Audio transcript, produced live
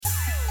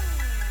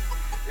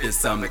It's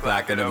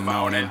 7:00 in the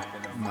morning.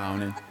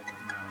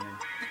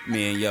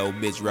 Me and yo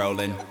bitch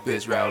rolling.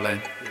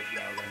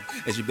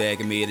 And she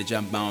begging me to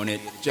jump on it.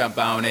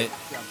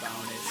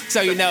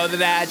 So you know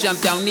that I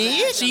jumped on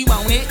it. She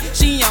want it,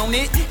 she on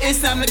it. It's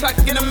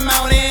 7:00 in the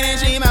morning and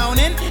she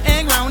moaning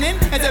and groaning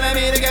and telling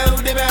me to go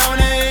dip on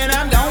it. And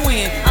I'm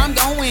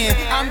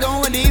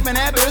going deep in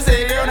that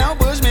pussy, girl. No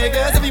bullshit,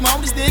 cause if you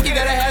want the stick, you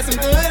gotta have some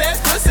good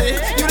ass pussy.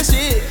 You the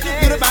shit,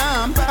 you the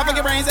bomb. I fuck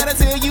your brains out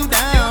until you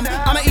dumb.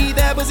 I'ma eat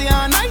that pussy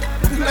all night.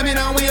 Let me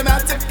know when you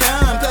about to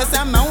come, cause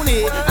I'm on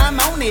it.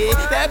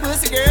 That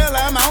pussy girl,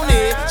 I'm on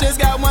it. Just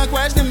got one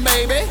question,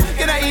 baby.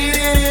 Can I eat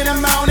it in the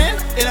morning?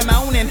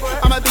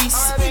 I'm a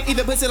beast. Eat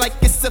the pussy like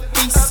it's a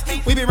feast.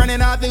 We be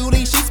running all through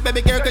these sheets,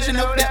 baby girl, cause you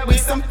know that we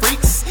some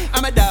freaks.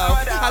 I'm a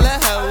dog, I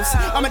love hoes.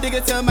 I'm a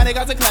digger till my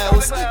niggas are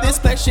close. This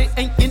flex shit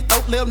ain't in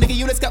oat, little nigga.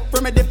 You just got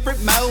from a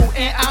different mode,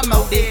 and I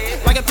mode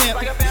it like a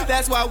pimp.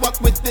 That's why I walk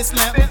with this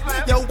limp.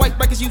 Yo, white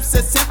breakers, you a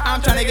simp.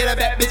 I'm tryna get a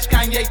bad bitch,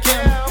 Kanye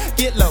Kim.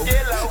 Get low.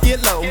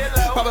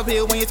 Pop a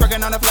pill when you're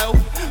twerking on the floor.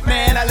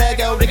 Man, I let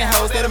go, digging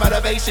hoes, get a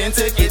motivation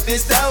to get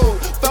this dough.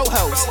 4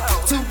 hoes,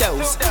 2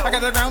 doughs. I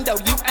got the ground though,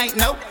 you ain't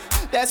know.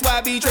 That's why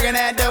I be tricking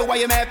that dough. Why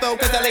you mad, fo?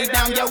 Cause I lay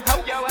down yo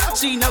ho.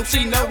 She know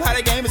how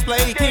the game is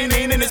played.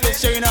 KINGNEN in this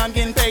bitch, sure you know I'm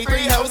getting paid.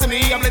 3 hoes and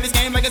me, I play this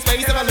game like a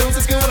space. If I lose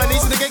in school, at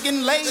least the nigga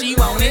getting laid. She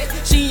want it,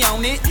 she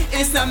on it.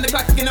 It's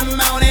 7:00 in the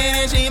morning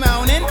and she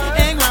moaning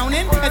and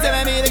groaning and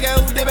telling me to go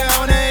dip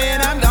on it.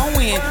 And I'm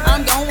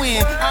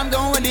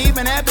going deep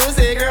in that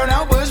pussy, girl.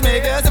 No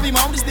bullshit, cause if you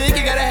want the stick,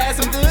 you gotta have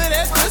some good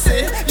ass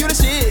pussy. You the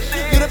shit,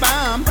 you the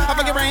bomb. I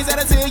fuck your brains out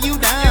until you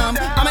dumb.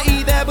 I'ma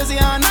eat that pussy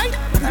all night.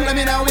 Let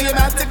me know when you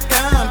about to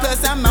come,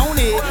 cause I'm on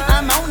it.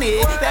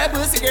 That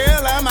pussy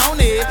girl, I'm on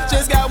it.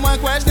 Just got one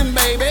question,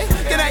 baby.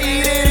 Can I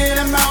eat it in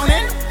the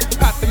morning?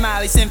 Poppin'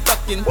 Molly's and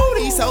fucking woo,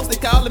 these hoes, they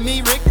callin'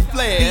 me Ric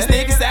Flair. These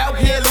niggas out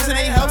here losing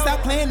they hoes,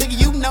 stop playing, nigga.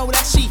 You know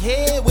that she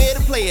head with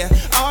a player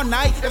all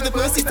night. If the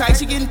pussy tight,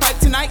 she getting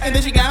piped tonight, and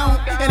then she gone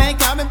and ain't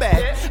coming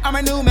back. I'm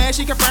a new man,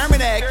 she confirming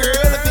that. Girl,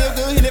 it feel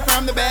good, hit it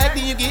from the back.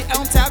 Then you get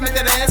on top, make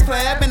that ass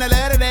clap, and I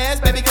let it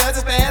ass, baby, cause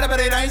it's bad, but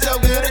it ain't so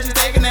good that you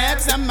taking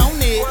naps. I'm on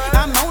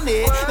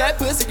it. That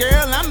pussy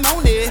girl, I'm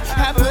on it.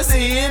 Hot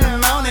pussy in the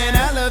morning,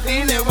 I love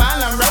eating it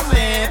while I'm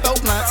rolling. 4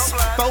 blunts,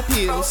 4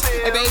 pills.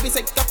 Hey baby,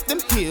 take off them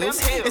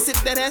pills and sit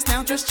that ass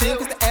down, just chill.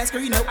 Cause the ass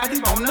girl, you know I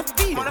do wanna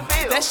feel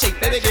that shape,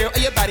 baby girl.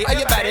 Your body,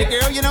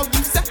 girl, you know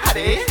you so hot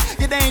it.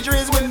 You're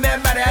dangerous with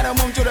that body. I don't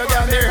want you to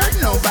go there hurt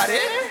nobody.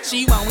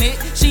 She want it,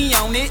 she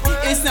on it.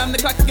 It's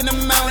 7:00 in the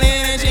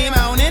morning and she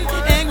moaning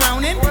and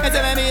groaning and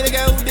telling me to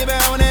go dip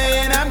on it.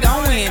 And I'm going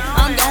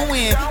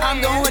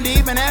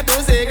deep in that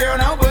pussy, girl.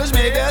 No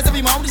bullshit, cause if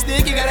you want the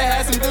stick, you gotta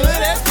have some good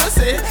ass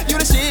pussy. You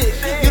the shit,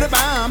 you the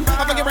bomb.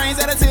 I fuck your brains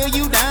out until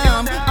you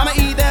dumb. I'ma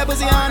eat that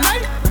pussy all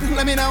night.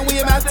 Let me know when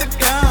you about to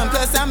come,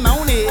 cause I'm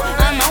on it.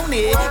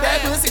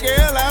 That pussy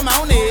girl, I'm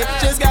on it.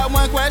 Just got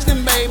one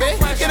question, baby.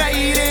 Can I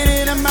eat it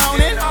in the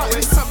morning?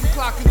 It's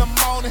 7:00 in the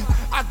morning.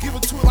 I give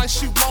it to her like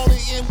she want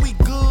it, and we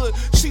good.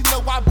 She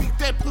know I beat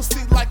that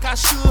pussy like I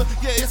should.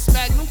 Yeah, it's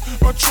Magnum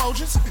or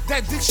Trojans.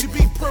 That dick she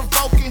be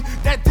provoking.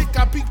 That dick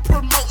I be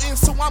promoting.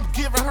 So I'm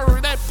giving her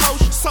that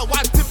potion. So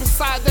I dip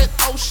inside that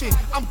ocean.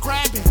 I'm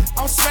grabbing,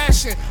 I'm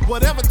smashing.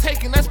 Whatever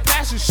taking, that's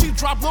passion. She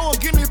drop low and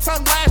give me a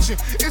tongue lashing.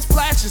 It's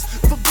flashes.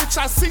 The bitch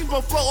I seen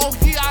before. Oh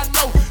yeah, I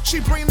know. She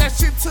bring that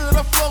shit to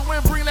the floor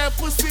and bring that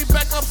pussy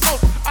back up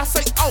close. I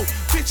say, oh,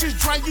 bitches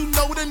drain. You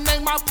know the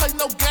name. I play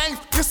no games.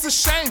 It's a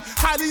shame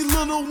how these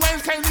little Wayne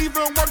can't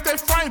even work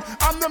that frame.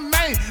 I'm the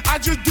main, I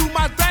just do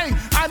my thing.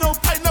 I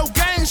don't play no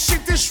games,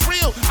 shit this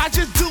real. I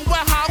just do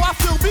it how I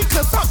feel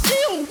because I'm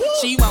ill. Woo.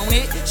 She want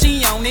it,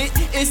 she on it.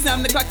 It's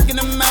 7:00 in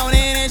the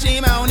morning and she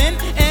moaning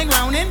and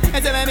groaning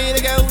and telling me to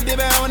go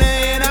dip on it.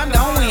 And I'm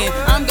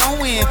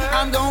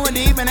going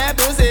deep in that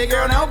pussy,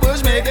 girl. No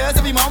bullshit, cause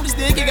if you want the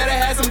stick, you gotta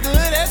have some good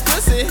ass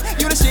pussy.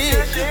 You the shit,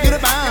 you the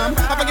bomb.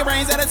 I fuck your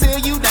brains out until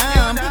you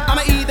dumb.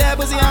 I'ma eat that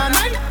pussy all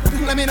night.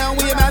 Let me know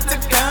when you about to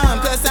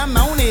come, cause I'm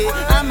on it.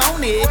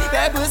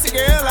 That pussy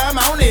girl, I'm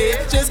on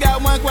it. Just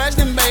got one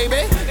question,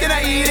 baby. Can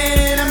I eat it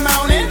in the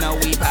morning? You know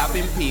we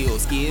popping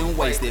pills, getting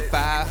wasted.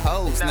 5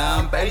 hoes,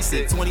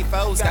 non-basic.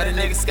 24s, got a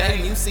nigga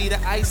skating. You see the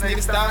ice,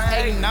 nigga start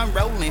hating. I'm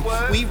rolling,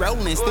 we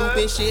rolling.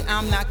 Stupid shit,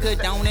 I'm not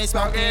condoning.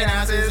 Smoking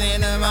ounces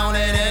in the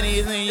morning.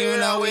 Anything you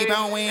know we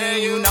going.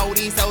 You know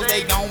these hoes,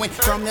 they going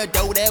from the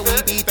dough that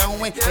we be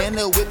throwing. And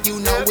the whip, you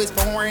know it's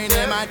foreign.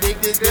 And my dick,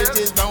 this bitch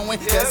is blowing.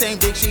 The same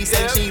dick she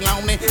say she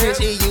lonely. And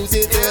she use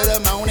it till the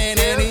morning.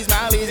 And these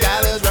Molly's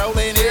got us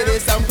rolling. It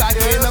is 7:00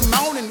 in the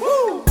morning.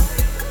 Woo!